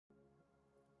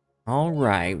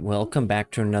Alright, welcome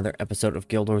back to another episode of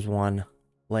Guild Wars 1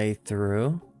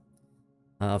 playthrough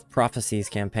of Prophecies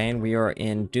campaign. We are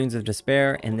in Dunes of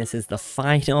Despair, and this is the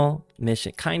final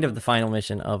mission, kind of the final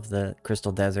mission of the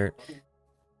Crystal Desert.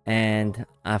 And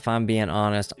if I'm being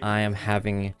honest, I am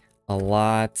having a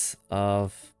lot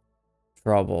of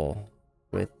trouble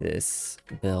with this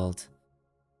build,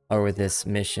 or with this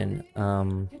mission.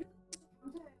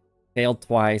 Failed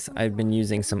twice. I've been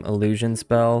using some illusion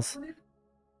spells,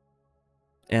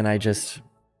 and I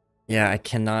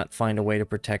cannot find a way to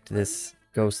protect this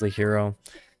ghostly hero.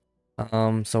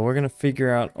 So we're gonna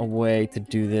figure out a way to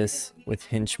do this with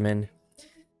henchmen.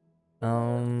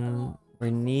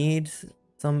 We need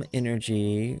some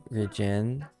energy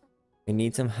regen. We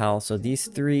need some health. So these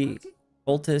three,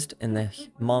 cultists and the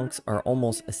monks, are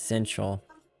almost essential.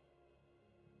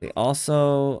 We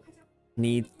also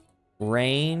need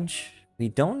range. We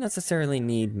don't necessarily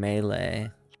need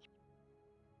melee.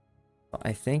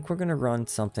 I think we're gonna run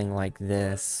something like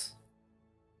this.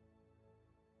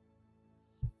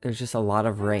 There's just a lot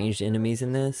of ranged enemies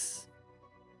in this.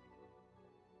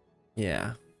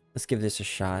 Yeah, let's give this a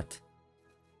shot.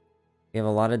 We have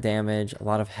a lot of damage, a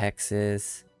lot of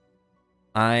hexes.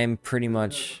 I'm pretty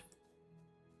much...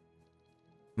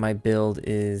 my build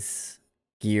is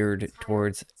geared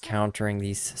towards countering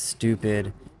these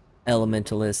stupid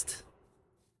elementalist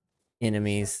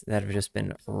enemies that have just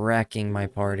been wrecking my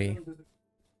party.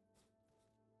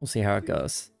 We'll see how it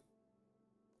goes.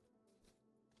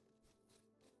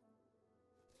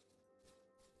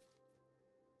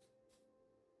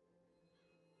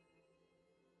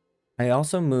 I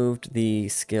also moved the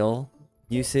skill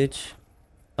usage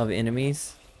of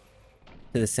enemies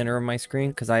to the center of my screen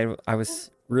because I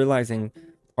was realizing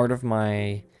part of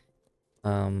my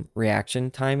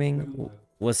reaction timing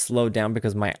was slowed down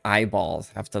because my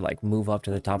eyeballs have to like move up to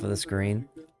the top of the screen.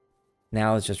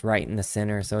 Now it's just right in the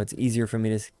center, so it's easier for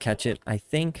me to catch it, I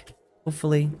think.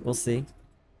 Hopefully, we'll see.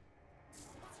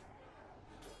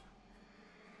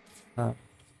 Oh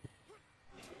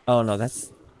no,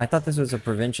 I thought this was a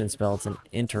prevention spell. It's an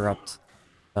interrupt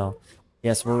spell.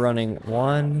 Yes, we're running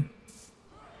one.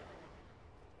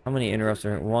 How many interrupts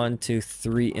are... 1, 2,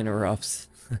 3 interrupts.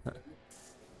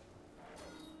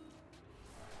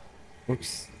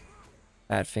 Oops.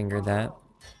 Bad fingered that.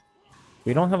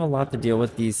 We don't have a lot to deal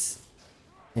with these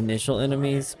initial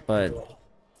enemies, but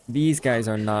these guys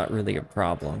are not really a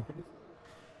problem.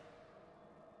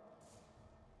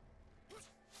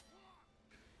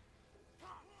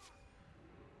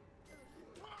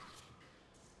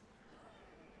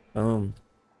 Boom.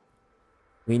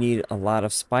 We need a lot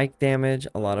of spike damage,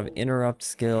 a lot of interrupt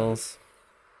skills.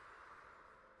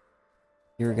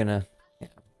 You're gonna... yeah,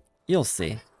 you'll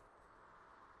see.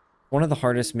 One of the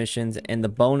hardest missions, and the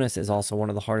bonus is also one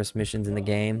of the hardest missions in the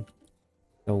game.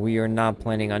 So we are not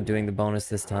planning on doing the bonus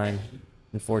this time,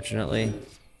 unfortunately.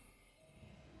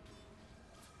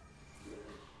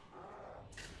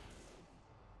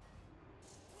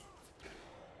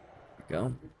 There we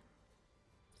go.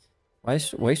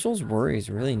 Wastrel's Worry is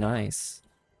really nice.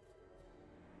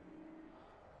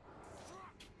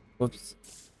 Whoops.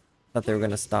 Thought they were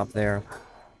going to stop there.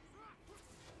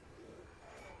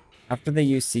 After they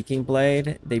use Seeking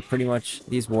Blade,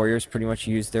 these warriors pretty much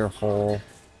use their whole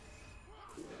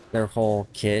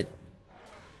kit.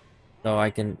 So I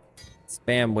can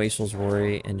spam Wastrel's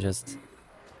Worry and just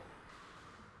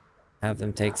have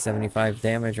them take 75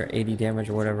 damage or 80 damage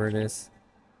or whatever it is.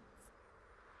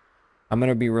 I'm going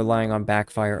to be relying on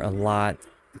Backfire a lot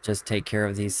to just take care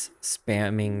of these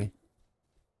spamming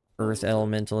Earth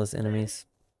Elementalist enemies.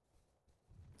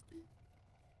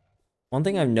 One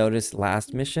thing I've noticed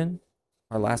last mission,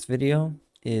 our last video,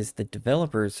 is the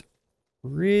developers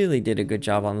really did a good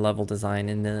job on level design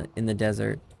in the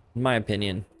desert, in my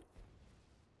opinion.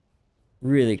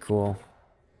 Really cool.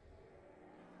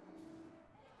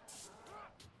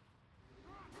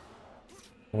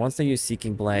 Once they use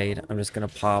Seeking Blade, I'm just gonna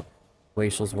pop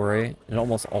Wastrel's Worry. It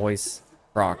almost always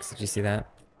procs. Did you see that?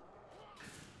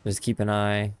 Just keep an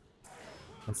eye.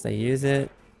 Once they use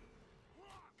it,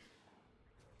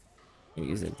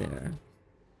 use it there.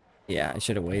 Yeah, I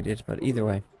should have waited, but either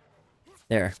way.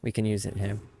 There, we can use it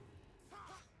him.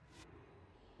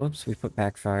 Whoops, we put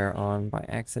Backfire on by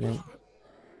accident.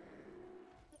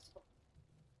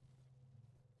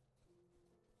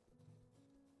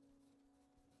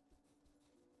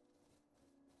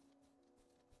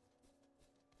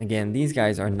 Again, these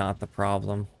guys are not the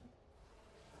problem.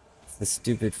 It's the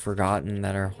stupid Forgotten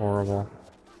that are horrible.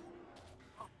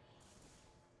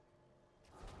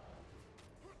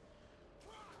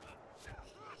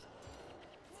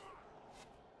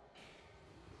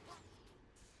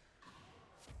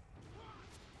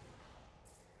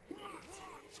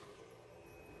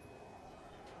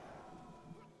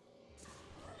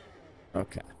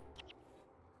 Okay.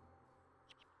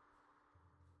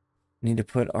 Need to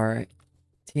put our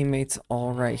teammates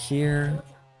all right here.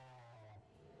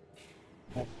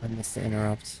 Oh, I missed the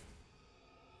interrupt.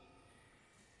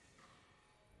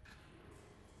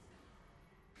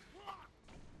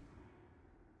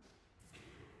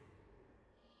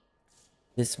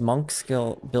 This monk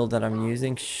skill build that I'm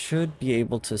using should be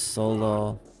able to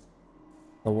solo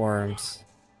the worms.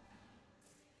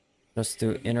 Just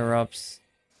through interrupts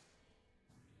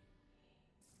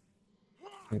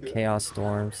and chaos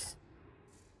storms.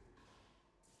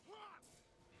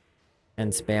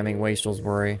 And spamming Wastrel's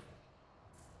Worry.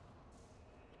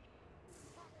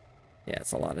 Yeah,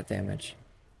 it's a lot of damage.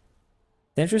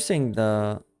 It's interesting,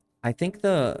 I think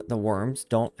the worms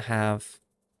don't have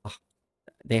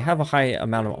they have a high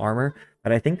amount of armor,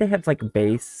 but I think they have like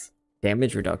base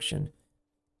damage reduction.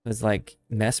 Because like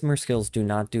Mesmer skills do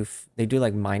not do they do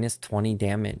like minus 20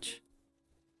 damage.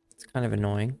 It's kind of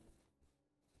annoying.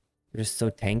 They're just so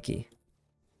tanky.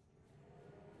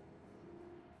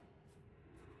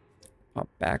 Pop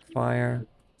backfire.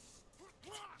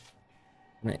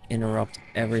 I'm gonna interrupt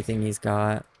everything he's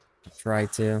got. Try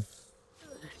to.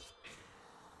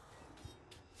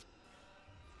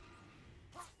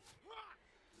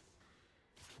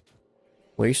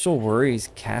 Wastrel Worry's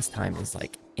cast time is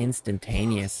like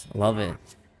instantaneous. Love it.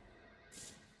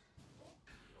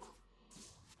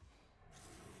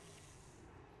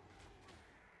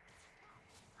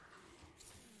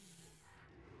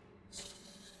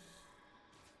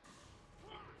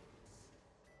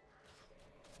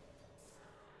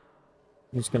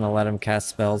 I'm just gonna let him cast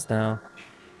spells now.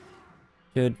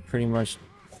 Should pretty much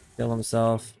kill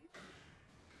himself.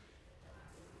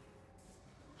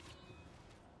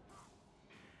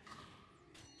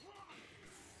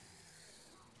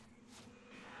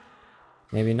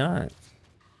 Maybe not.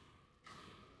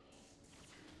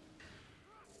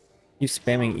 Keep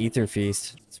spamming Ether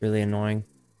Feast. It's really annoying.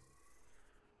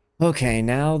 Okay,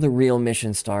 now the real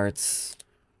mission starts.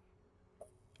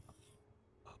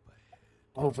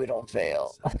 Hope we don't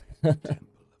fail.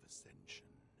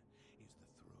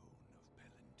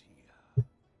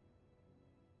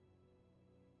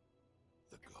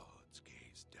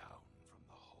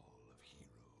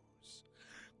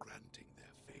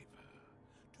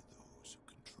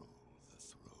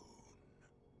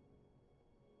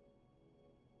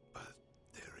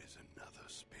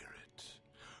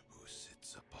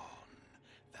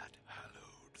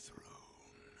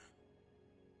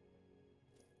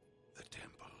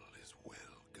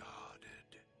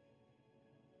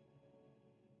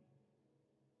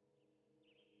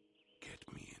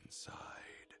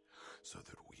 So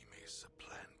that we may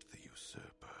supplant the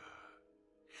usurper.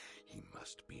 He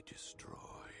must be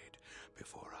destroyed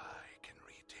before I can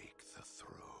retake the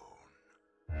throne.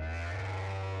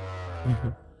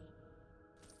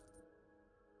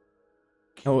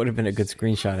 That would have been a good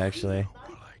screenshot, actually.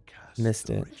 Missed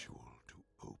it.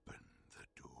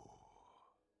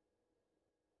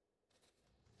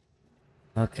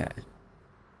 Okay.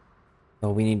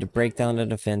 So we need to break down the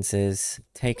defenses,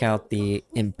 take out the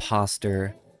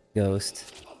imposter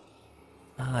ghost.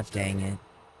 Ah, dang it.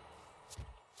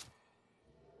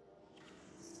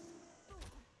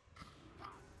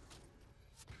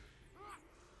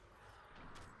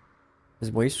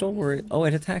 Is Wastrel worried? Oh,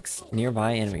 it attacks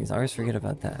nearby enemies. I always forget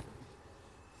about that.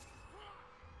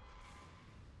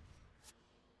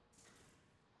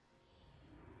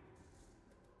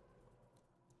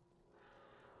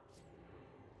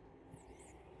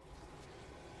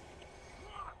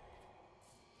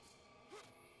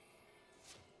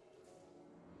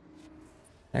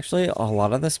 Actually, a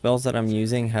lot of the spells that I'm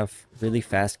using have really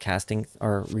fast casting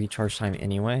or recharge time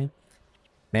anyway.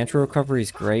 Mantra recovery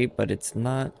is great, but it's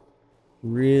not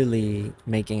really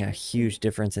making a huge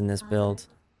difference in this build.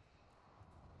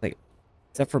 Like,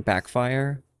 except for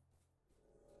backfire.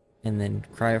 And then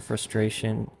Cry of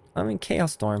Frustration. I mean,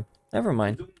 Chaos Storm. Never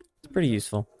mind. It's pretty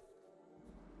useful.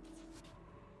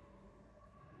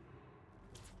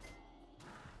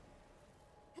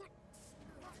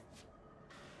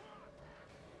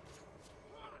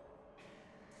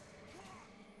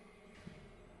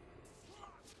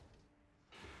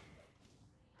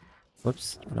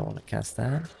 Whoops, I don't want to cast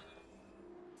that.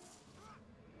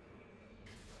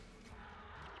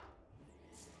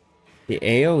 The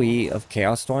AoE of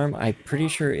Chaos Storm, I'm pretty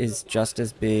sure is just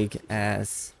as big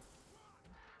as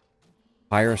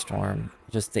Firestorm.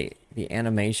 Just the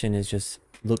animation is just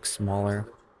looks smaller.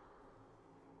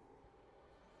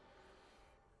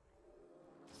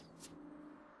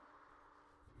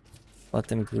 Let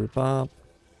them group up.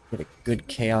 Get a good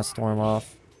Chaos Storm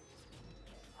off.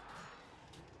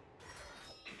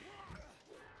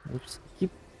 Oops.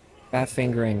 Keep fat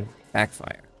fingering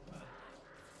backfire.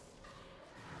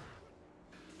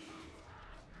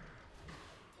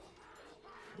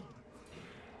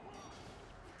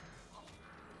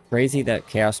 Crazy that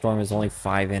Chaos Storm is only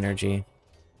 5 energy.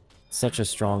 Such a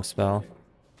strong spell.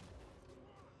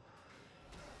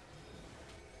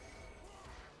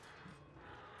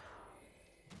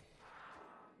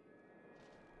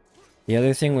 The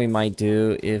other thing we might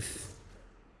do if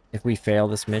we fail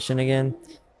this mission again,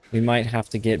 we might have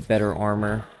to get better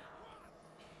armor.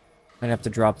 Might have to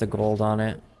drop the gold on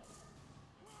it.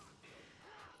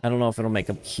 I don't know if it'll make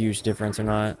a huge difference or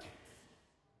not.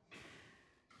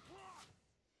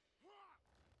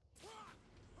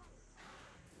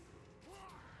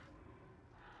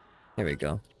 There we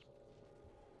go.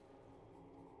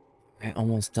 Alright,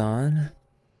 almost done.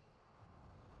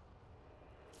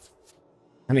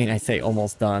 I mean, I say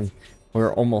almost done.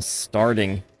 We're almost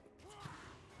starting.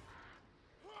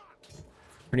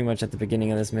 Pretty much at the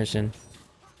beginning of this mission.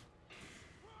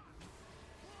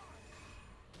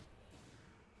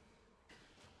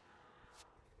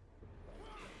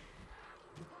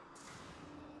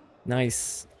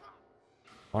 Nice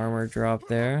armor drop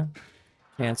there.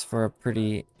 Chance for a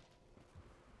pretty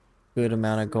good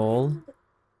amount of gold.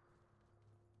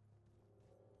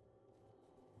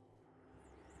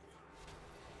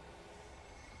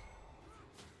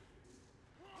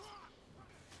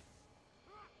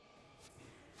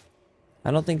 I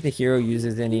don't think the hero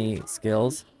uses any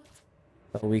skills,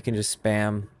 but we can just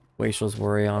spam Wacial's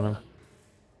Worry on him.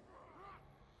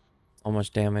 So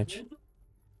much damage.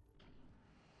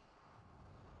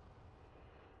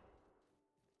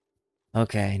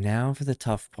 Okay, now for the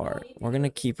tough part. We're gonna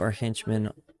keep our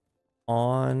henchmen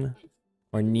on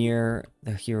or near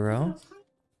the hero.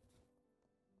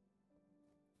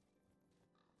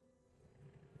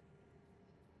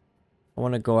 I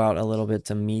want to go out a little bit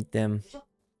to meet them,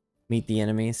 meet the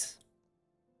enemies.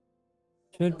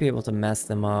 Should be able to mess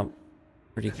them up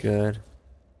pretty good.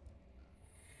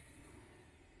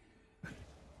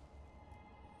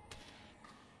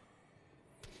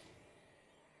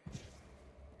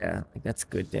 Yeah, like that's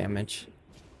good damage.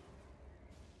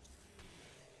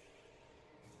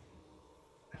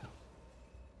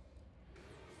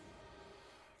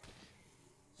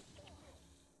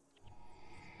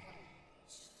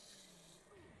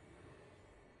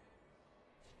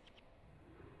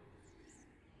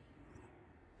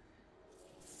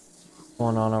 What's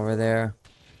going on over there?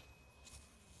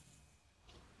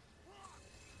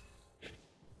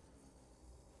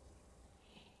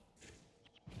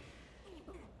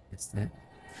 Missed it.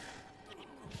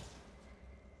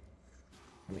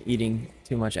 I'm eating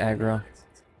too much aggro.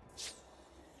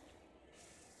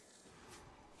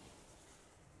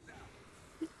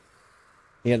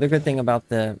 The other good thing about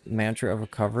the Mantra of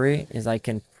Recovery is I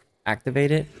can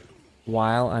activate it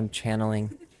while I'm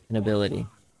channeling an ability.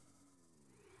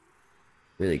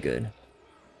 Really good.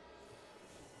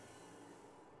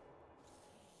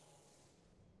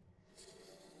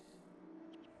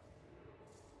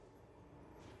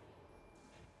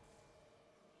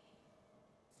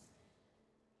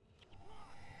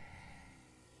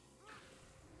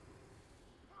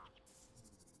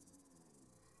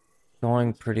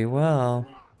 Going pretty well.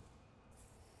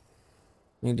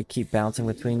 Need to keep bouncing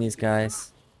between these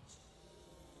guys.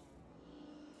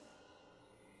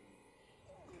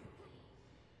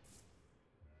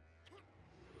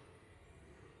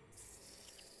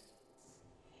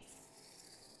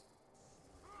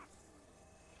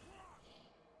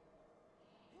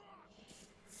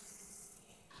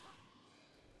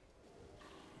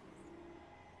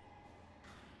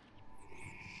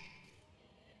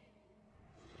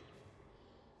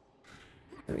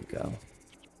 There we go.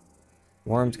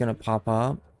 Worm's gonna pop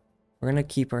up. We're gonna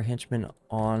keep our henchman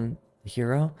on the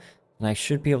hero, and I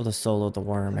should be able to solo the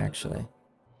worm actually.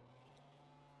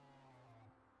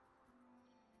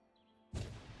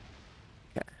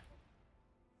 Okay.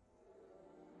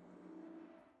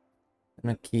 I'm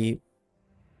gonna keep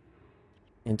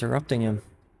interrupting him.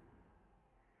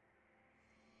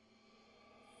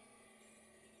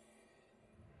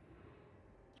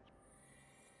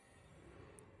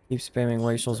 Keep spamming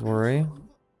Wacial's Worry.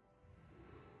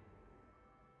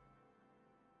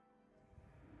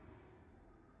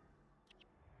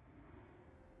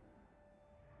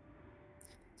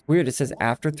 It's weird, it says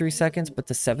after 3 seconds, but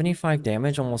the 75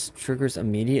 damage almost triggers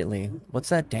immediately. What's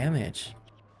that damage?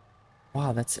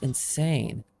 Wow, that's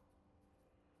insane.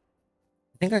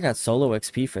 I think I got solo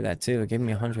XP for that too. It gave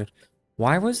me 100.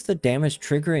 Why was the damage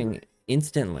triggering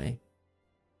instantly?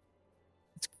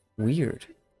 It's weird.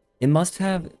 It must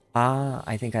have... Ah,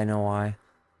 I think I know why.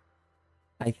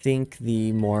 I think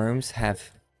the Morms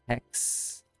have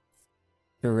hex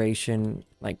duration,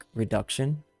 like,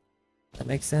 reduction. That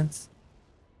makes sense.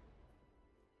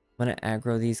 I'm gonna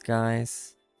aggro these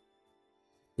guys.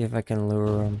 See if I can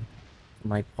lure them to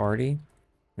my party.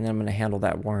 And then I'm gonna handle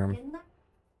that worm.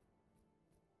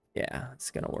 Yeah, it's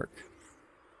gonna work.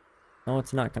 No,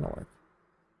 it's not gonna work.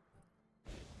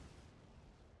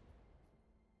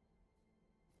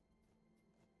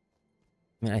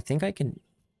 I mean, I think I can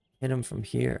hit him from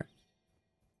here.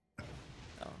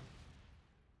 Oh.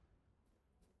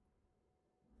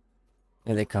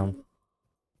 Here they come.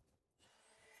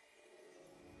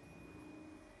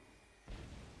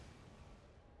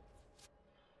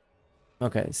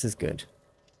 Okay, this is good.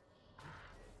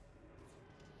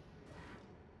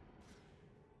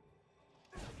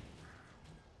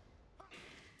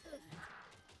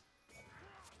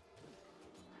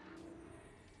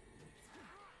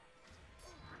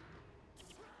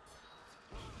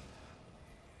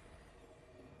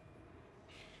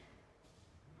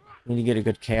 Need to get a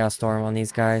good Chaos Storm on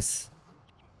these guys.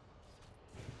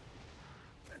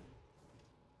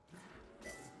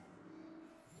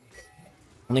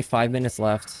 Only 5 minutes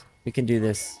left. We can do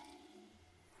this.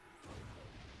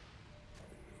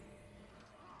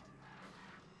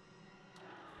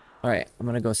 Alright, I'm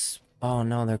gonna go... Oh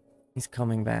no, he's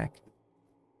coming back.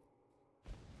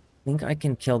 I think I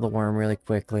can kill the worm really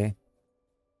quickly.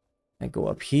 I go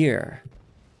up here.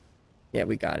 Yeah,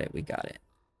 we got it. We got it.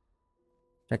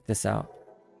 Check this out.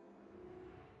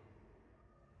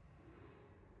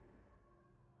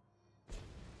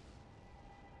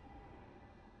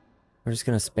 We're just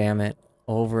gonna spam it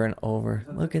over and over.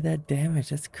 Look at that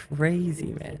damage. That's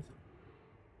crazy, man.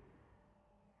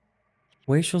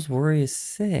 Wacial's Worry is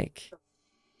sick.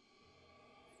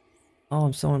 Oh,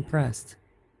 I'm so impressed.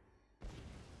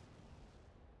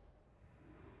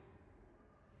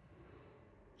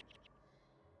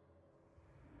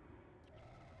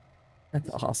 That's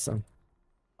awesome.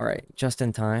 Alright, just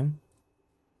in time.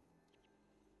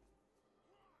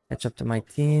 Catch up to my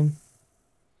team.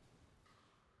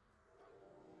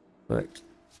 But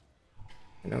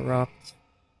interrupt.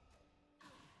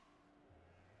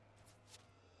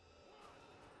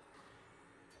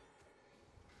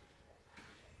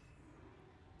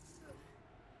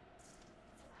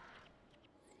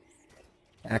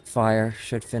 Backfire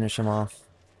should finish him off.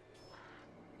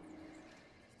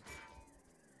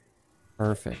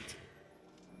 Perfect.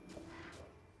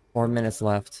 4 minutes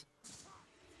left.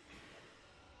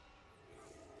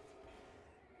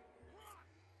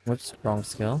 Whoops, wrong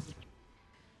skill.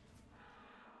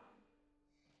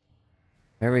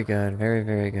 Very good. Very,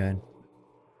 very good.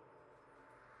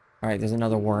 Alright, there's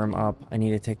another worm up. I need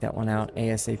to take that one out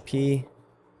ASAP.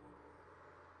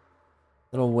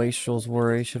 Little Wastrel's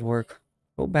Worry should work.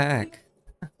 Go back.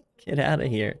 Get out of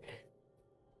here.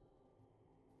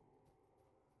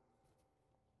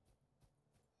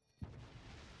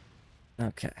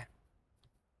 Okay.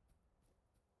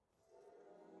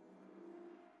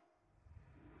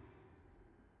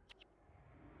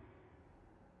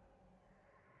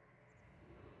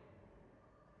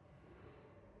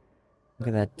 Look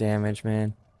at that damage,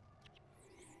 man.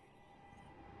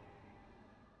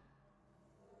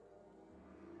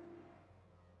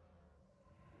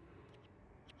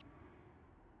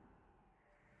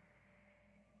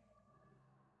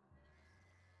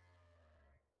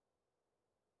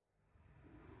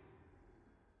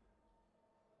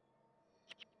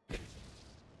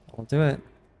 I'll do it.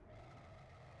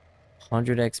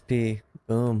 100 XP.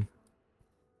 Boom.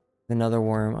 Another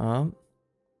worm up.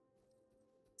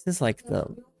 This is like the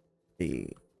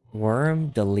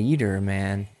worm deleter,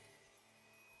 man.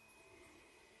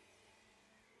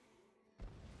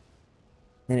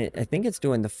 And I think it's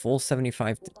doing the full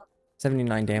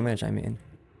 79 damage, I mean.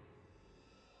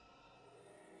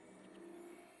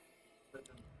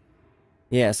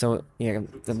 Yeah, so, yeah,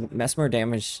 the Mesmer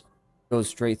damage goes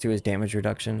straight through his damage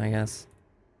reduction, I guess.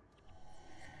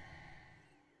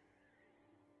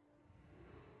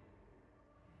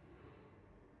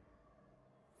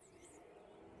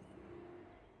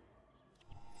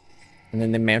 And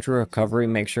then the mantra recovery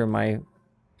makes sure my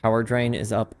power drain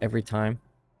is up every time.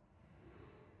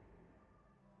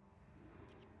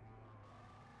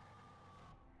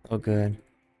 Oh, good.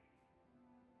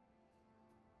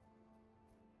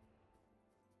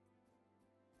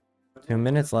 Two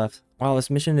minutes left. Wow, this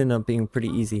mission ended up being pretty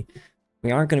easy.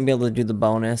 We aren't going to be able to do the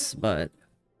bonus, but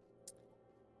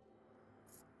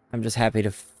I'm just happy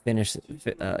to finish,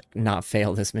 not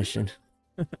fail this mission.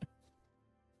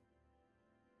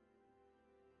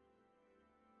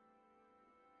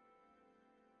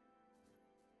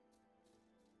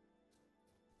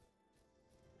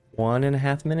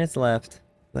 1.5 minutes left.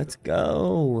 Let's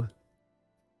go.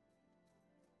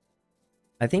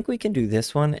 I think we can do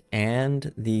this one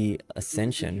and the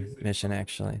Ascension mission,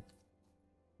 actually.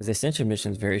 Because the Ascension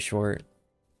mission is very short.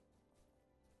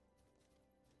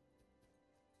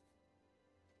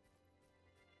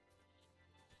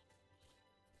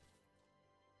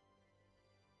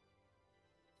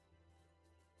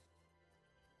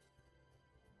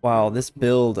 Wow, this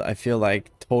build, I feel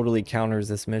like, totally counters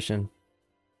this mission.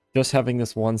 Just having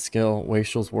this one skill,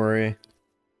 Wastrel's Worry.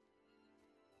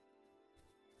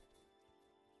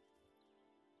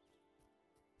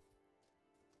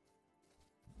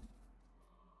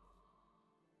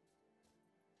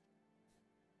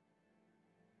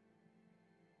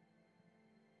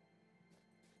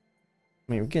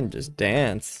 I mean, we can just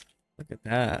dance. Look at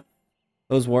that.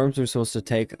 Those worms are supposed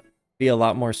to be a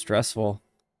lot more stressful.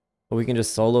 But we can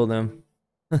just solo them.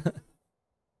 These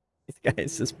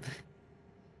guys just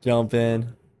jump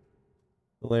in.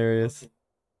 Hilarious.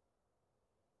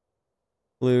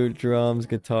 Flute, drums,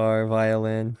 guitar,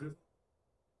 violin.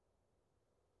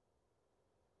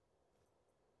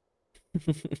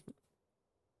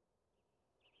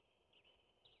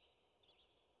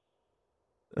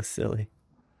 So silly.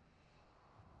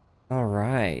 All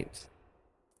right.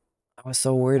 I was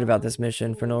so worried about this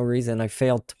mission for no reason. I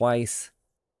failed twice.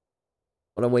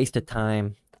 What a waste of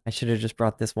time. I should have just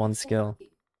brought this one skill.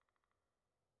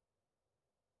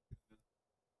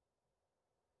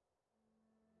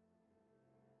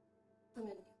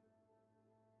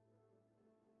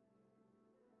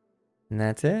 And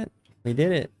that's it. We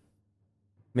did it.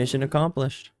 Mission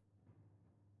accomplished.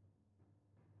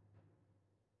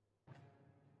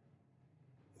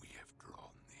 We have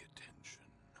drawn the attention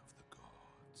of the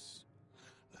gods.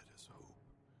 Let us hope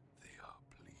they are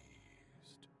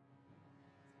pleased.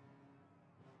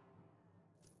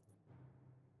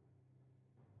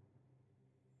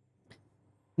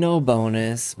 No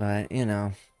bonus, but you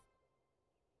know,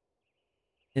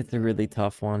 it's a really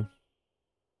tough one.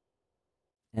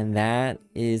 And that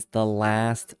is the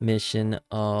last mission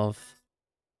of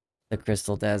the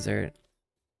Crystal Desert.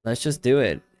 Let's just do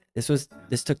it.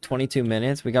 This took 22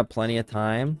 minutes. We got plenty of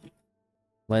time.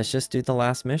 Let's just do the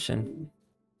last mission.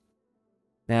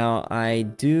 Now, I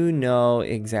do know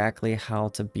exactly how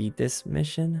to beat this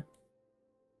mission.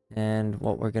 And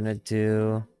what we're gonna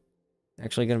do,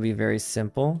 actually gonna be very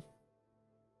simple.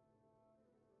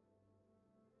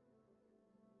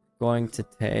 Going to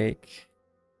take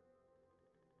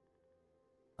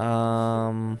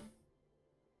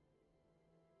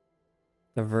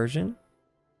Diversion,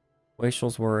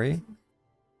 Wastrel's Worry,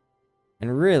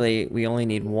 and really we only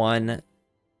need one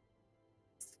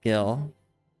skill,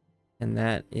 and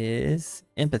that is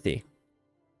Empathy.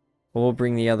 But we'll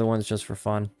bring the other ones just for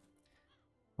fun.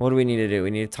 What do we need to do?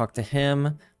 We need to talk to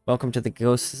him. Welcome to the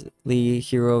ghostly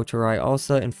hero Tarai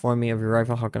Alsa. Inform me of your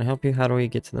arrival. How can I help you? How do we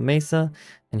get to the mesa?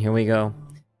 And here we go.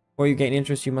 Before you gain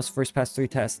interest, you must first pass 3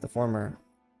 tests. The former.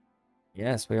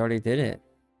 Yes, we already did it.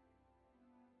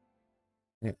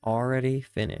 We already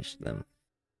finished them.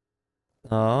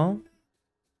 So,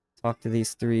 talk to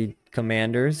these 3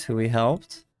 commanders who we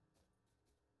helped.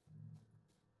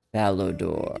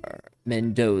 Valodor,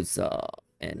 Mendoza,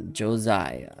 and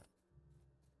Josiah.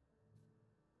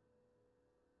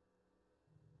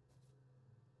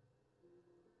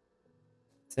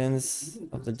 Sins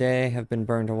of the day have been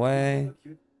burned away.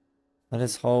 Let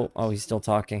us hope. Oh, he's still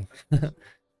talking.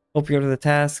 Hope you're up to the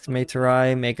task. May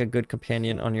Tarai make a good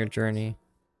companion on your journey.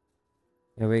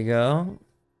 Here we go.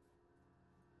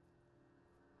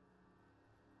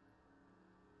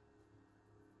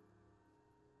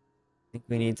 I think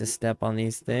we need to step on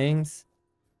these things.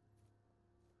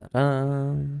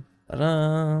 Ta-da,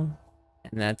 ta-da.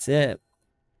 And that's it.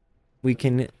 We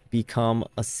can become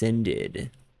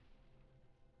ascended.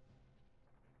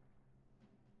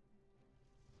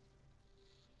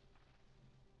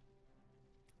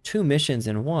 Two missions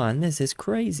in one. This is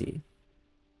crazy.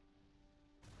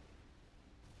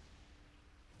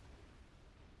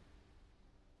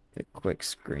 A quick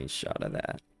screenshot of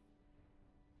that.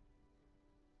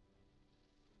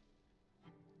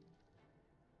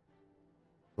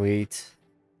 Sweet.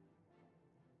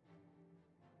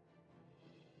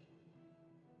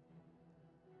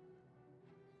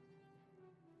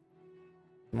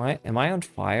 Am I on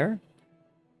fire?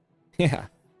 Yeah.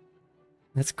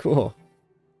 That's cool.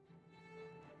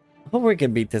 I hope we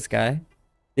can beat this guy.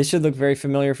 This should look very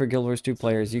familiar for Guild Wars 2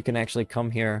 players. You can actually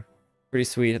come here. Pretty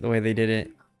sweet the way they did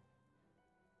it.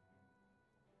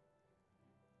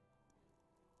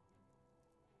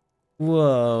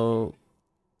 Whoa.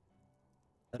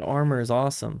 That armor is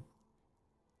awesome.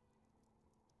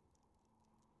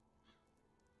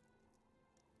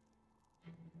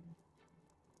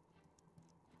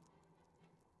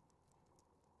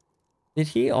 Did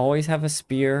he always have a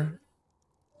spear?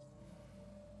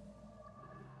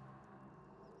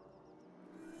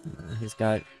 He's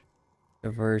got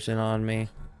diversion on me.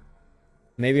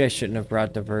 Maybe I shouldn't have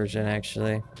brought diversion,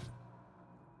 actually.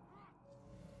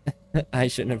 I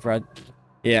shouldn't have brought...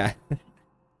 Yeah.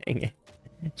 Dang it.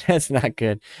 That's not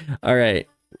good. All right.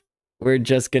 We're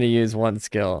just going to use one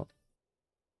skill.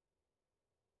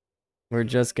 We're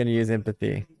just going to use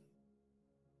empathy.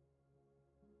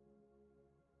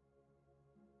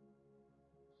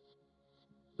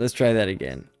 Let's try that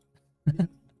again.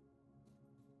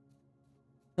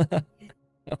 That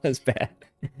was bad.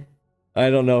 I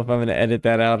don't know if I'm going to edit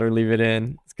that out or leave it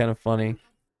in. It's kind of funny.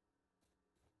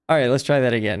 All right, let's try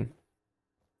that again.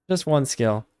 Just one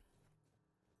skill.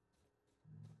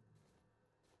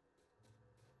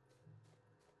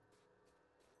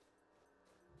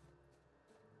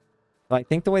 I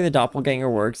think the way the doppelganger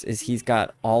works is he's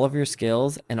got all of your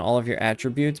skills and all of your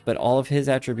attributes, but all of his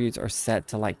attributes are set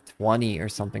to like 20 or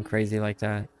something crazy like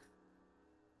that.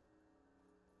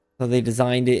 So they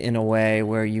designed it in a way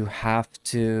where you have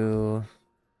to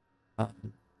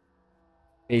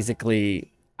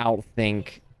basically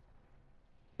outthink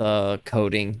the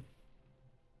coding.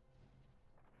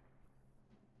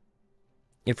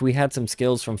 If we had some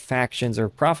skills from factions or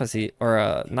prophecy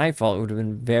or Nightfall, it would have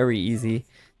been very easy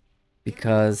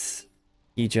because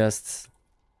he just,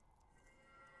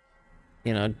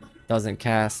 you know, doesn't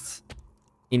cast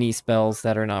any spells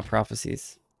that are not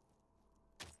prophecies.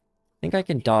 I think I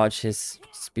can dodge his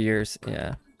spears.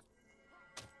 Yeah.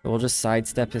 So we'll just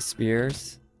sidestep his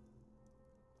spears.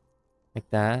 Like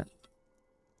that.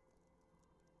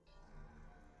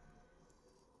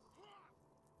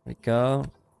 There we go.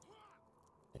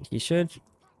 And he should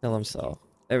kill himself.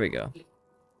 There we go.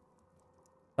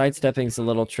 Sidestepping's a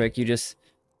little trick. You just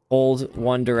hold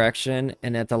one direction,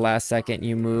 and at the last second,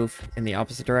 you move in the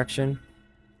opposite direction.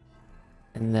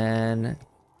 And then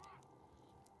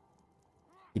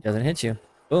he doesn't hit you.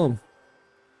 Boom.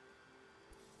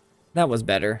 That was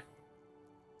better.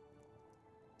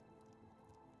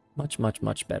 Much, much,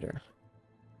 much better.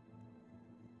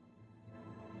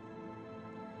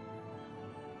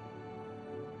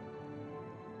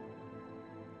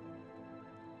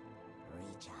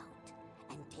 Reach out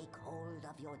and take hold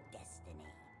of your destiny.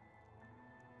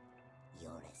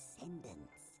 Your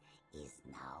ascendance is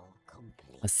now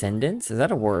complete. Ascendance? Is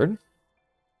that a word?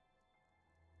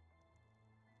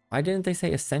 Why didn't they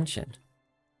say ascension?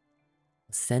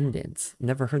 Ascendance.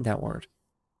 Never heard that word.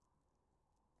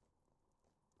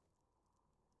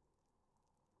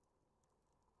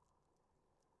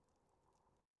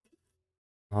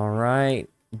 All right.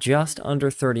 Just under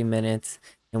 30 minutes,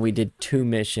 and we did 2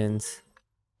 missions.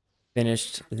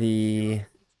 Finished the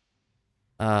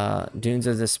Dunes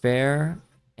of Despair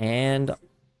and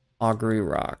Augury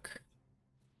Rock.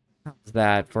 How's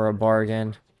that for a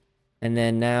bargain? And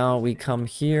then now we come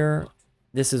here.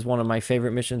 This is one of my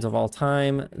favorite missions of all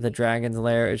time. The Dragon's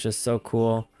Lair is just so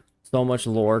cool. So much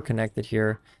lore connected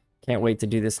here. Can't wait to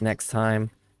do this next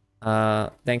time.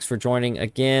 Thanks for joining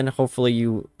again. Hopefully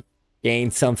you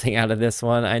gained something out of this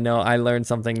one. I know I learned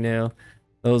something new.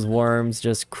 Those worms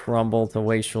just crumble to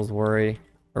Wastrel's worry.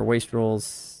 Or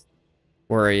Wastrel's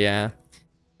worry, yeah.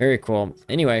 Very cool.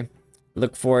 Anyway,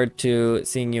 look forward to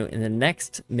seeing you in the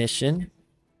next mission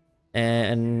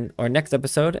and or next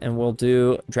episode, and we'll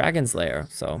do Dragon's Lair.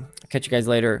 So I'll catch you guys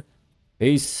later.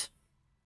 Peace.